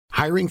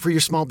Hiring for your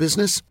small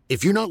business?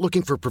 If you're not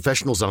looking for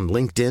professionals on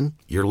LinkedIn,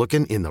 you're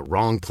looking in the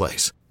wrong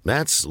place.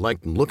 That's like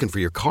looking for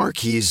your car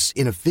keys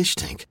in a fish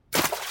tank.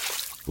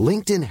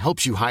 LinkedIn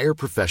helps you hire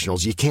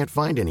professionals you can't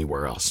find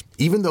anywhere else,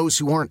 even those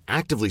who aren't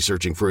actively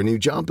searching for a new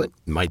job but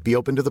might be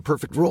open to the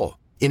perfect role.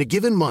 In a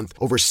given month,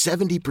 over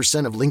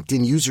 70% of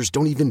LinkedIn users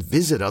don't even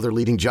visit other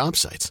leading job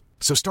sites.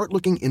 So start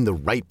looking in the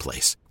right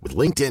place. With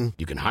LinkedIn,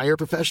 you can hire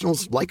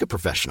professionals like a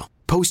professional.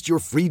 Post your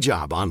free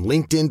job on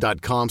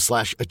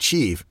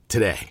linkedin.com/achieve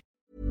today.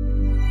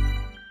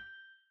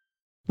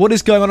 What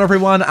is going on,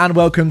 everyone, and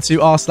welcome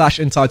to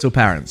r/Entitled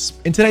Parents.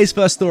 In today's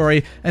first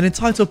story, an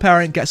entitled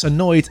parent gets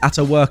annoyed at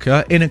a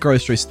worker in a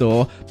grocery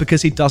store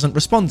because he doesn't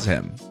respond to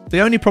him. The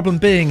only problem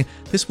being,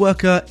 this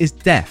worker is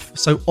deaf,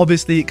 so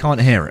obviously he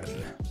can't hear him.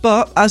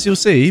 But, as you'll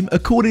see,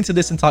 according to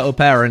this entitled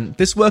parent,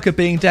 this worker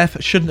being deaf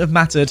shouldn't have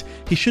mattered.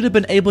 He should have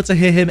been able to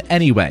hear him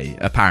anyway,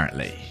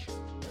 apparently.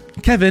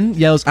 Kevin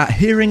yells at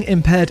hearing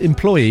impaired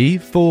employee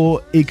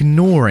for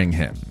ignoring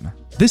him.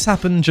 This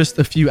happened just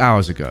a few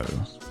hours ago.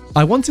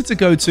 I wanted to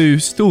go to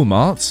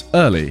Stoolmart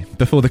early,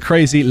 before the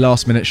crazy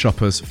last-minute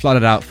shoppers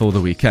flooded out for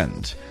the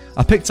weekend.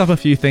 I picked up a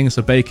few things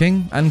for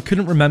baking and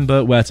couldn't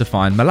remember where to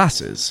find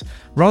molasses.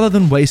 Rather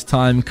than waste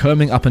time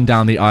combing up and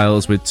down the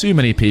aisles with too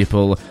many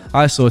people,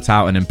 I sought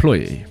out an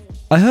employee.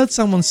 I heard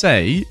someone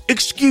say,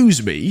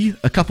 "Excuse me,"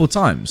 a couple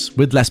times,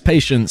 with less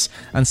patience,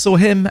 and saw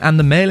him and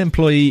the male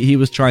employee he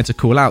was trying to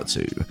call out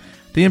to.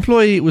 The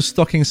employee was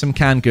stocking some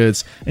canned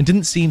goods and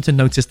didn't seem to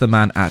notice the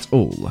man at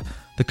all.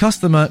 The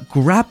customer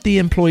grabbed the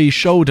employee's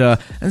shoulder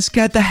and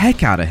scared the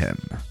heck out of him.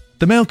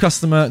 The male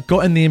customer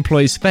got in the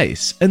employee's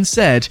face and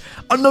said,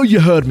 "I know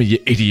you heard me, you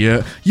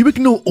idiot. You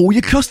ignore all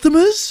your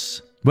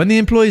customers?" When the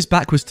employee's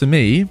back was to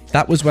me,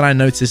 that was when I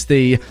noticed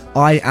the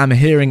 "I am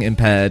hearing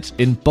impaired"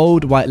 in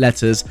bold white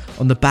letters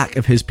on the back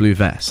of his blue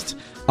vest.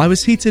 I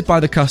was heated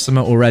by the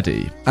customer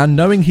already, and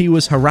knowing he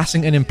was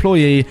harassing an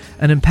employee,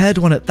 an impaired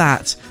one at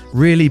that,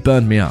 really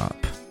burned me up.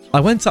 I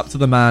went up to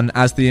the man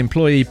as the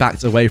employee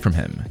backed away from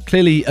him,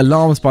 clearly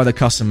alarmed by the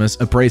customer's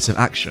abrasive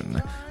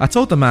action. I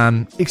told the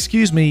man,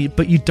 "Excuse me,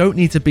 but you don't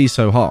need to be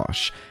so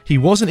harsh. He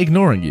wasn't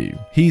ignoring you.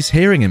 He's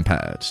hearing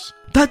impaired."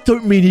 "That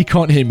don't mean he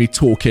can't hear me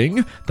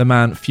talking," the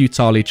man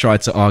futilely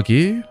tried to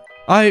argue.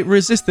 I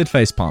resisted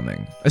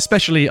facepalming,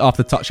 especially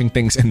after touching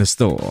things in the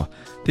store.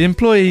 The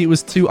employee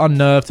was too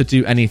unnerved to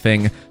do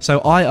anything, so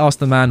I asked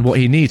the man what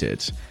he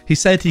needed. He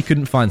said he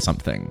couldn't find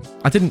something.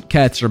 I didn't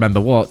care to remember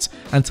what,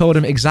 and told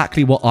him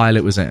exactly what aisle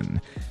it was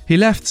in. He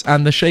left,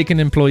 and the shaken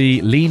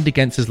employee leaned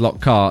against his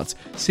locked cart,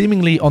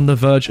 seemingly on the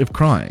verge of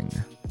crying.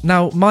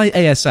 Now, my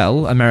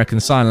ASL, American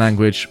Sign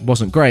Language,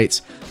 wasn't great,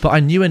 but I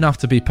knew enough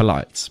to be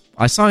polite.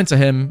 I signed to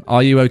him,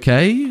 "Are you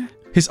okay?"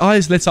 His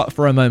eyes lit up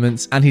for a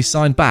moment and he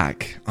signed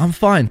back, "I'm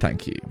fine,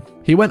 thank you."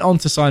 He went on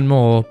to sign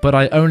more, but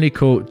I only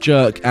caught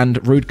jerk and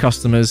rude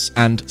customers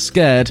and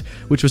scared,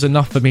 which was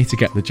enough for me to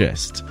get the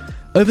gist.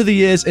 Over the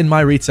years in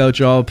my retail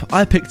job,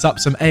 I picked up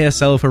some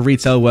ASL for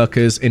retail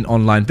workers in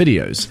online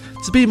videos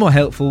to be more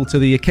helpful to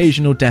the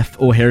occasional deaf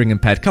or hearing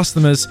impaired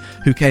customers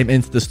who came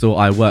into the store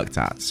I worked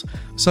at.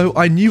 So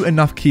I knew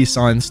enough key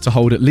signs to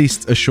hold at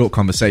least a short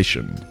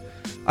conversation.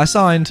 I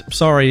signed,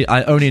 "Sorry,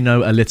 I only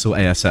know a little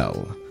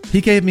ASL." He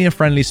gave me a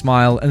friendly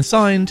smile and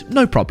signed,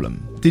 "No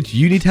problem. Did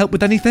you need help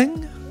with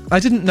anything?" I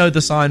didn't know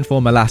the sign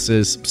for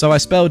molasses, so I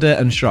spelled it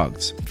and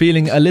shrugged,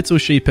 feeling a little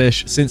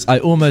sheepish since I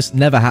almost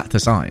never had to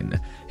sign.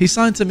 He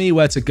signed to me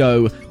where to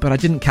go, but I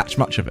didn't catch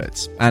much of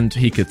it, and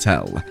he could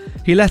tell.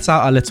 He let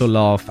out a little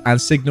laugh and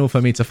signaled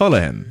for me to follow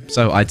him,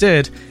 so I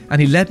did,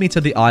 and he led me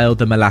to the aisle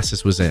the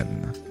molasses was in.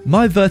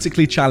 My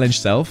vertically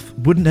challenged self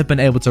wouldn't have been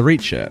able to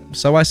reach it,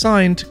 so I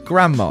signed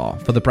Grandma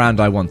for the brand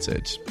I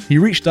wanted. He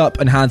reached up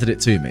and handed it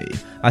to me.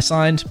 I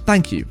signed,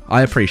 "Thank you,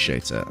 I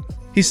appreciate it."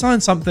 He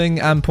signed something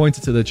and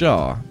pointed to the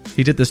jar.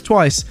 He did this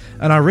twice,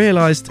 and I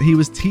realised he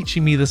was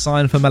teaching me the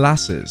sign for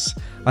molasses.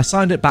 I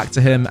signed it back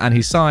to him, and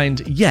he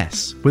signed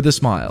 "Yes" with a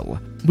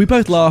smile. We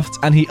both laughed,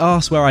 and he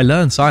asked where I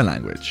learned sign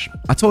language.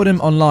 I told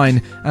him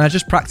online, and I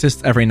just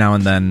practiced every now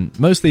and then,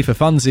 mostly for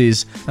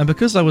funsies, and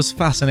because I was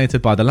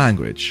fascinated by the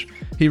language.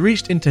 He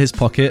reached into his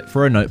pocket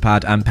for a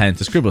notepad and pen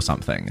to scribble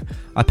something.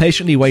 I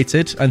patiently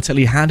waited until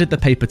he handed the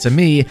paper to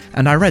me,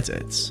 and I read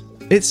it.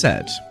 It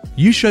said,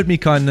 "You showed me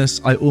kindness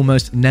I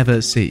almost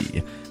never see.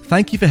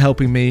 Thank you for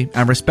helping me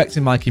and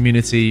respecting my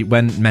community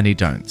when many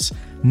don't.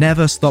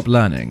 Never stop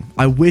learning.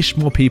 I wish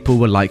more people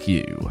were like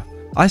you."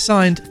 I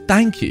signed,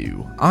 "Thank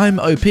you. I'm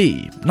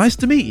OP. Nice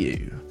to meet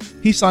you."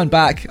 He signed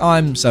back,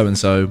 "I'm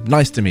so-and-so.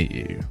 Nice to meet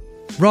you."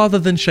 Rather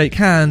than shake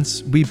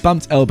hands, we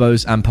bumped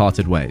elbows and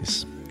parted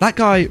ways. That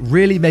guy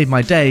really made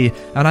my day,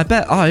 and I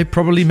bet I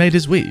probably made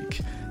his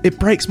week. It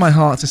breaks my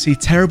heart to see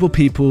terrible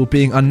people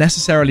being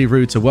unnecessarily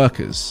rude to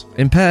workers,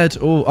 impaired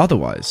or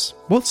otherwise.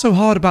 What's so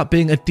hard about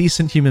being a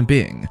decent human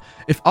being?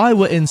 If I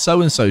were in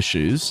so-and-so's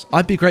shoes,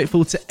 I'd be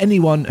grateful to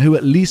anyone who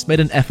at least made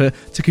an effort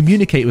to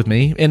communicate with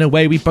me in a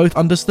way we both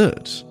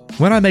understood.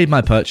 When I made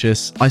my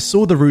purchase, I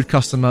saw the rude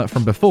customer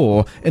from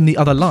before in the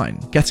other line,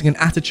 getting an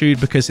attitude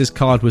because his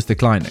card was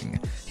declining.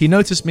 He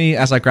noticed me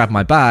as I grabbed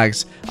my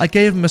bags, I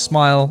gave him a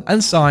smile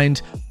and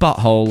signed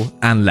butthole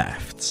and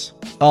left.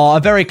 Oh, a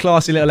very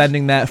classy little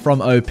ending there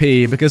from OP,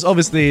 because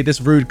obviously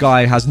this rude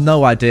guy has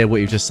no idea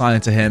what you've just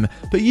signed to him,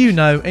 but you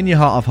know, in your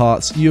heart of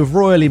hearts, you have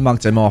royally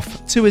mugged him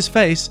off to his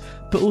face,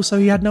 but also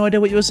he had no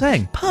idea what you were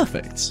saying.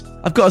 Perfect.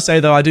 I've got to say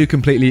though, I do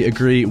completely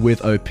agree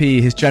with OP,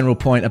 his general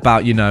point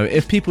about,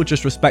 if people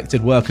just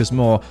respected workers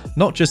more,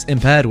 not just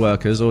impaired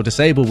workers or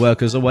disabled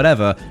workers or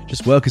whatever,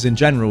 just workers in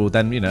general,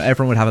 then,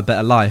 everyone would have a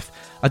better life.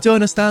 I do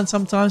understand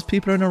sometimes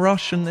people are in a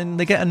rush and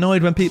they get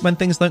annoyed when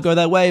things don't go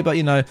their way, but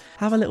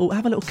have a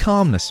little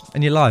calmness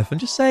in your life and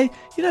just say,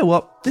 you know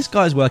what, this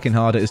guy's working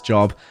hard at his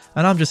job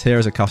and I'm just here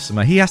as a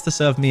customer. He has to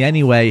serve me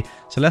anyway,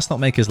 so let's not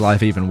make his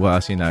life even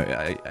worse.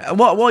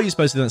 What are you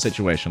supposed to do in that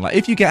situation? Like,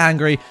 if you get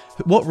angry,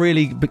 what do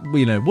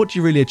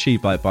you really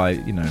achieve by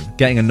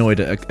getting annoyed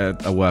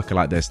at a worker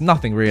like this?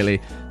 Nothing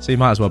really. So you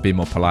might as well be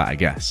more polite, I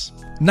guess.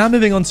 Now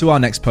moving on to our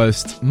next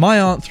post, my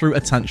aunt threw a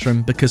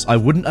tantrum because I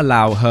wouldn't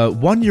allow her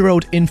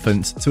 1-year-old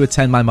infant to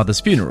attend my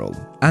mother's funeral,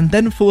 and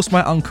then forced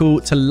my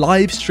uncle to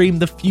live stream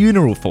the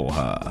funeral for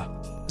her.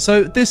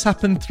 So this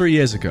happened 3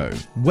 years ago,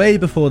 way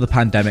before the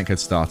pandemic had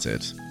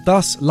started.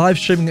 Thus, live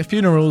streaming at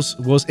funerals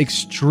was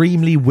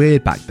extremely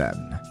weird back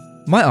then.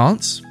 My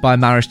aunt, by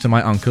marriage to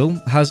my uncle,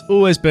 has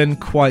always been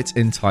quite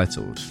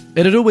entitled.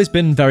 It had always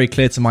been very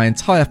clear to my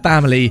entire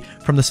family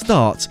from the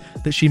start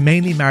that she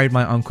mainly married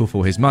my uncle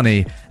for his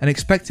money and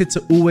expected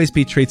to always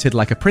be treated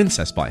like a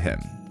princess by him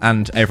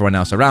and everyone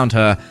else around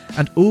her,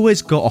 and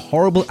always got a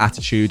horrible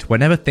attitude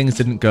whenever things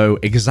didn't go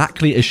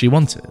exactly as she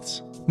wanted.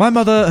 My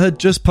mother had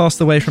just passed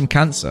away from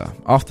cancer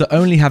after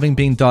only having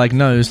been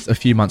diagnosed a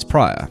few months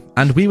prior,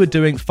 and we were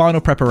doing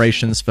final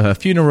preparations for her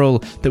funeral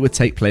that would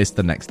take place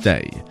the next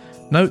day.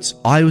 Note,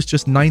 I was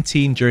just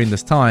 19 during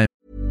this time.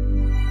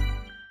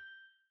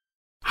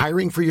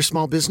 Hiring for your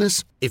small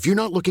business? If you're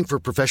not looking for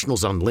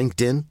professionals on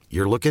LinkedIn,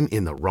 you're looking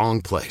in the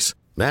wrong place.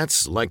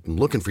 That's like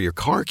looking for your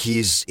car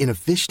keys in a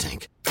fish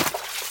tank.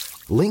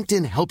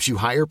 LinkedIn helps you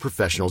hire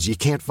professionals you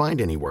can't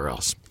find anywhere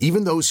else,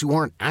 even those who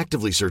aren't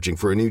actively searching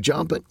for a new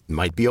job but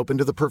might be open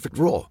to the perfect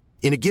role.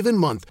 In a given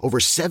month, over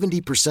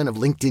 70% of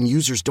LinkedIn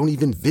users don't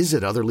even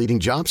visit other leading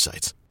job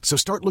sites. So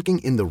start looking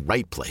in the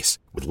right place.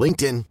 With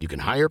LinkedIn, you can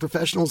hire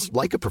professionals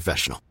like a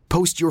professional.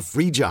 Post your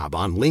free job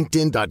on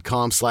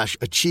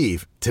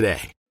linkedin.com/achieve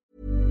today.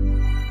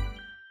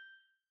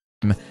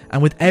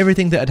 And with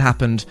everything that had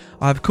happened,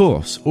 I of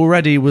course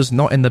already was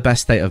not in the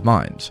best state of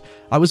mind.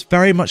 I was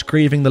very much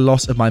grieving the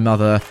loss of my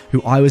mother,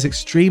 who I was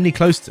extremely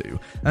close to,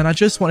 and I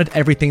just wanted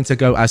everything to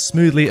go as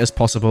smoothly as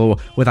possible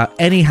without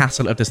any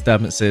hassle of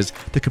disturbances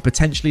that could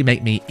potentially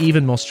make me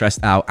even more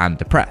stressed out and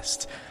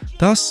depressed.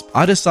 Thus,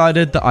 I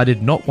decided that I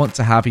did not want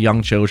to have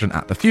young children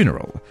at the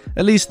funeral,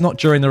 at least not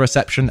during the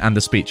reception and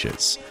the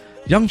speeches.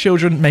 Young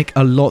children make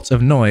a lot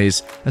of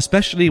noise,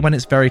 especially when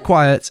it's very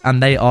quiet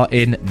and they are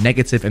in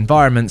negative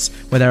environments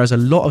where there is a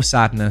lot of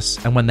sadness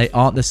and when they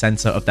aren't the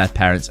centre of their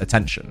parents'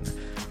 attention.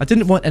 I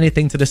didn't want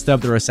anything to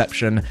disturb the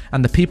reception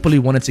and the people who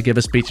wanted to give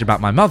a speech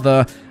about my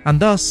mother, and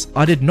thus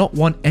I did not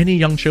want any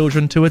young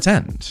children to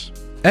attend.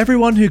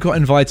 Everyone who got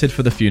invited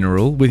for the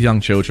funeral with young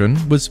children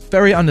was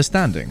very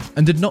understanding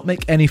and did not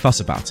make any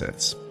fuss about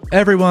it.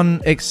 Everyone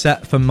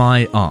except for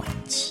my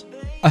aunt.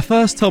 I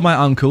first told my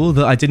uncle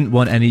that I didn't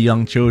want any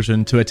young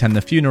children to attend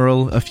the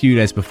funeral a few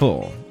days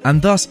before,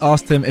 and thus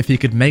asked him if he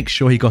could make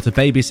sure he got a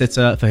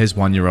babysitter for his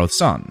 1-year-old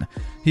son.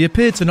 He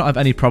appeared to not have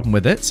any problem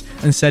with it,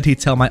 and said he'd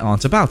tell my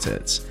aunt about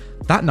it.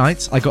 That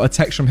night, I got a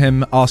text from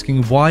him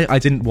asking why I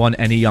didn't want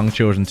any young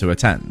children to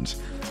attend.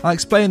 I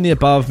explained the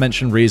above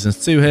mentioned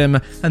reasons to him,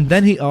 and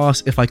then he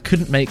asked if I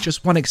couldn't make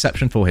just one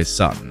exception for his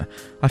son.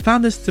 I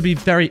found this to be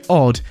very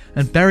odd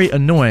and very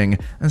annoying,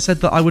 and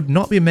said that I would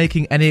not be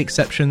making any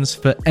exceptions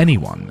for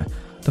anyone.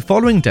 The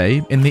following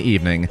day, in the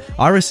evening,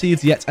 I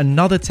received yet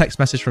another text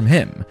message from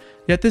him,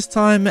 yet this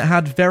time it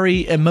had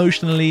very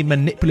emotionally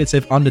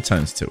manipulative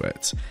undertones to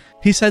it.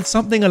 He said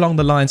something along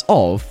the lines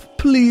of,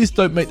 "Please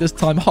don't make this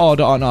time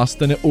harder on us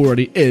than it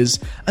already is,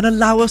 and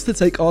allow us to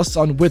take our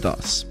son with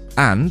us.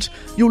 And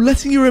you're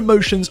letting your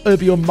emotions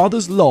over your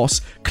mother's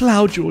loss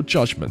cloud your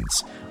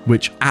judgments,"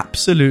 which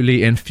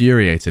absolutely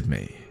infuriated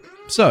me.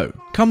 So,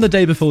 come the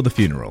day before the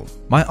funeral,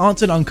 my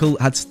aunt and uncle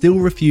had still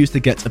refused to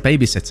get a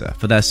babysitter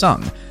for their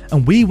son,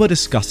 and we were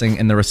discussing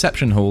in the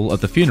reception hall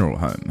of the funeral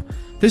home.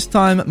 This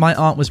time, my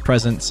aunt was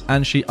present,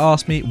 and she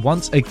asked me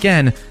once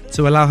again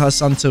to allow her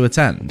son to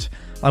attend.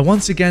 I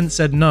once again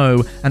said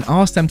no, and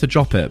asked them to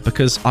drop it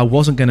because I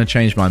wasn't going to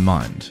change my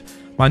mind.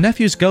 My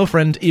nephew's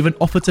girlfriend even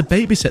offered to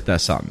babysit their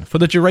son for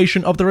the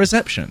duration of the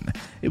reception.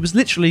 It was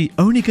literally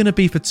only going to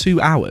be for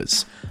 2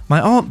 hours. My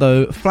aunt,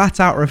 though, flat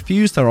out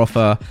refused her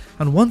offer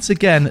and once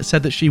again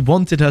said that she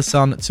wanted her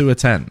son to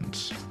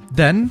attend.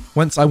 Then,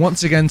 once I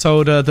once again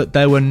told her that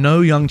there were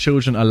no young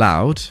children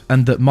allowed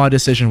and that my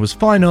decision was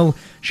final,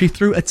 she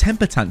threw a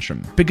temper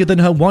tantrum bigger than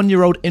her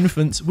 1-year-old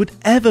infant would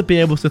ever be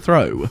able to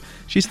throw.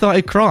 She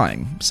started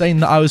crying, saying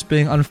that I was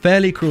being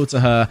unfairly cruel to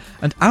her,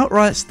 and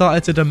outright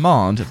started to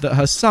demand that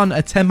her son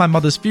attend my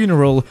mother's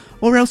funeral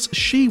or else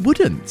she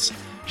wouldn't.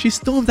 She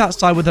stormed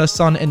outside with her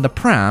son in the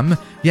pram.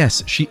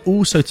 Yes, she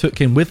also took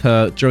him with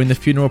her during the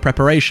funeral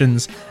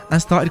preparations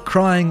and started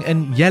crying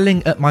and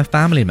yelling at my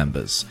family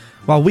members,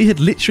 while we had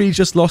literally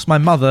just lost my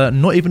mother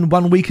not even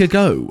 1 week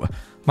ago.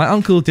 My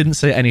uncle didn't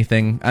say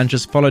anything and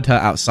just followed her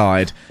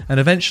outside and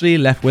eventually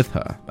left with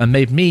her and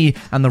made me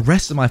and the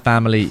rest of my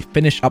family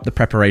finish up the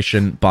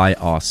preparation by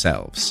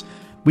ourselves.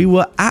 We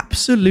were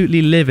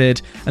absolutely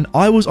livid and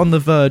I was on the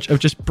verge of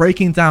just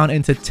breaking down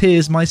into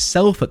tears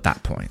myself at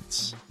that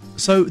point.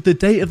 So the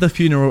date of the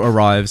funeral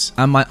arrives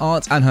and my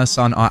aunt and her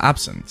son are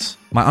absent.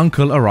 My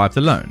uncle arrived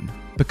alone.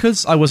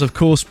 Because I was of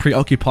course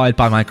preoccupied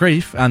by my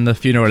grief and the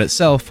funeral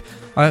itself,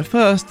 I at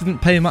first didn't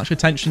pay much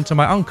attention to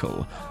my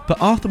uncle,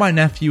 but after my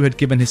nephew had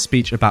given his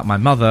speech about my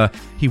mother,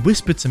 he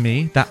whispered to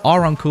me that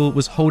our uncle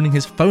was holding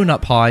his phone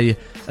up high,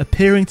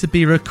 appearing to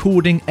be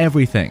recording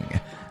everything.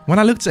 When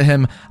I looked at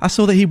him, I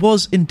saw that he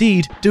was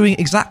indeed doing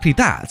exactly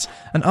that,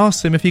 and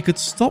asked him if he could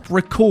stop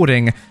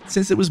recording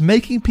since it was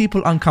making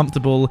people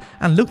uncomfortable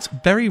and looked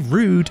very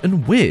rude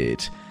and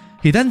weird.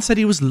 He then said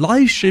he was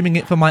live streaming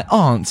it for my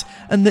aunt,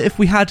 and that if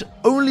we had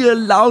only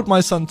allowed my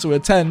son to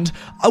attend,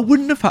 I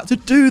wouldn't have had to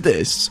do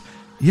this.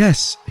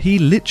 Yes, he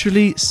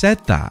literally said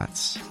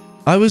that.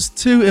 I was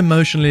too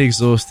emotionally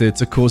exhausted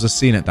to cause a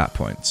scene at that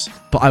point,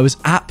 but I was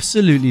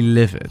absolutely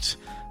livid.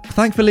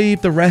 Thankfully,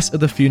 the rest of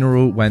the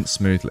funeral went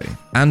smoothly,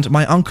 and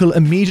my uncle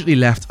immediately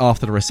left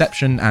after the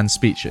reception and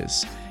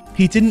speeches.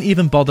 He didn't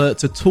even bother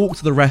to talk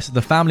to the rest of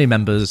the family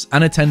members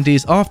and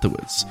attendees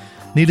afterwards.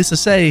 Needless to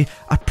say,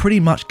 I pretty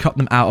much cut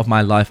them out of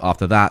my life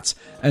after that,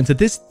 and to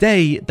this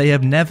day, they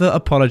have never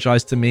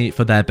apologized to me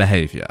for their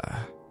behavior.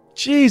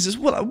 Jesus,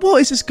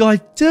 what is this guy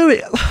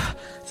doing?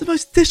 It's the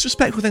most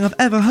disrespectful thing I've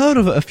ever heard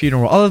of at a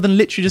funeral, other than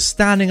literally just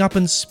standing up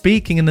and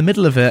speaking in the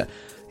middle of it.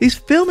 He's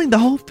filming the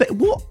whole thing.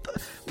 What?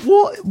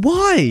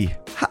 Why?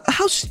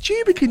 How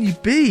stupid can you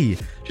be?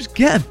 Just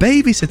get a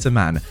babysitter,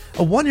 man.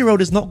 A 1-year-old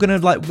is not going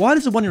to, why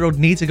does a 1-year-old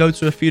need to go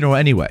to a funeral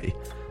anyway?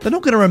 They're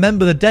not going to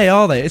remember the day,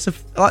 are they?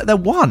 They're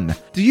 1.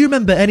 Do you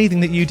remember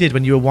anything that you did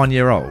when you were 1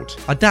 year old?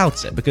 I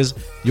doubt it, because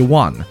you're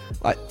 1.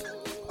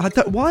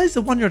 Why is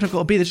the 1-year-old got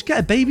to be there? Just get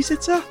a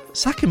babysitter,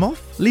 sack him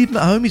off, leave him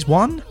at home. He's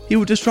 1. He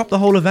will disrupt the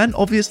whole event,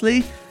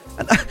 obviously.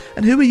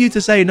 And who are you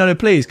to say, no,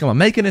 please, come on,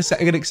 make an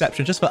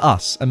exception just for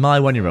us and my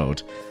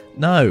 1-year-old?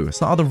 No,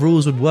 it's not how the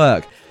rules would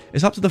work.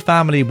 It's up to the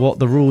family what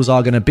the rules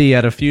are going to be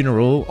at a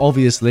funeral,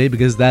 obviously,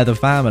 because they're the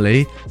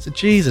family. So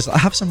Jesus, I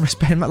have some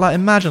respect.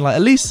 Imagine,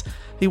 at least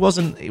he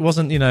wasn't,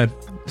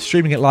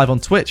 streaming it live on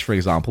Twitch, for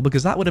example,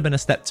 because that would have been a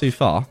step too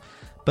far.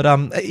 But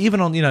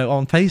even on,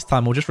 on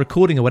FaceTime or just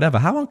recording or whatever,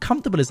 how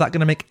uncomfortable is that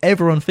going to make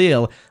everyone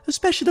feel,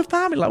 especially the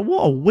family?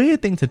 What a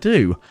weird thing to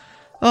do.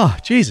 Oh,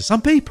 Jesus,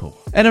 some people.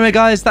 Anyway,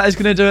 guys, that is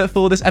going to do it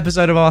for this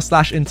episode of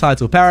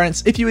r/entitled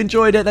parents. If you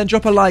enjoyed it, then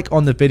drop a like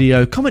on the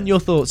video. Comment your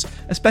thoughts,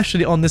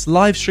 especially on this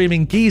live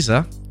streaming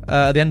geezer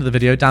at the end of the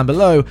video down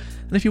below.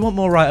 And if you want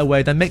more right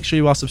away, then make sure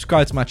you are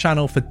subscribed to my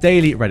channel for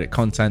daily Reddit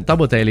content,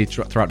 double daily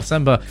throughout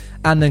December.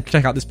 And then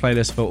check out this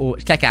playlist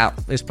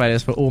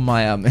for all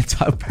my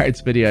entitled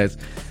parents videos.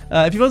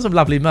 If you want some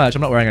lovely merch,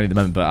 I'm not wearing any at the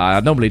moment, but I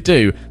normally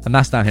do, and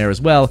that's down here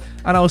as well.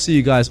 And I will see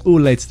you guys all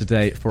later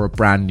today for a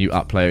brand new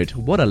upload.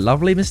 What a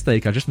lovely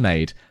mistake I just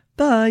made.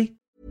 Bye.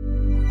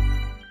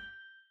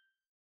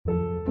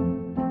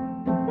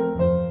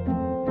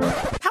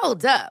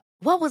 Hold up.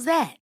 What was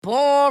that?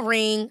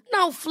 Boring.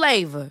 No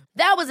flavor.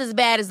 That was as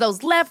bad as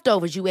those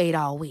leftovers you ate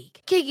all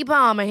week. Keke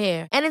Palmer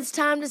here, and it's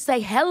time to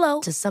say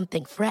hello to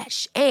something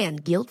fresh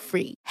and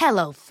guilt-free.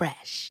 Hello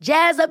Fresh.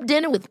 Jazz up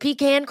dinner with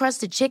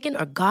pecan-crusted chicken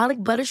or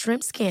garlic butter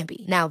shrimp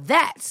scampi. Now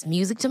that's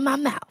music to my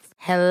mouth.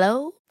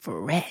 Hello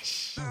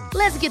Fresh.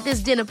 Let's get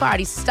this dinner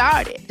party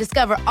started.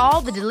 Discover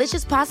all the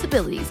delicious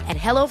possibilities at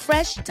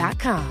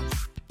HelloFresh.com.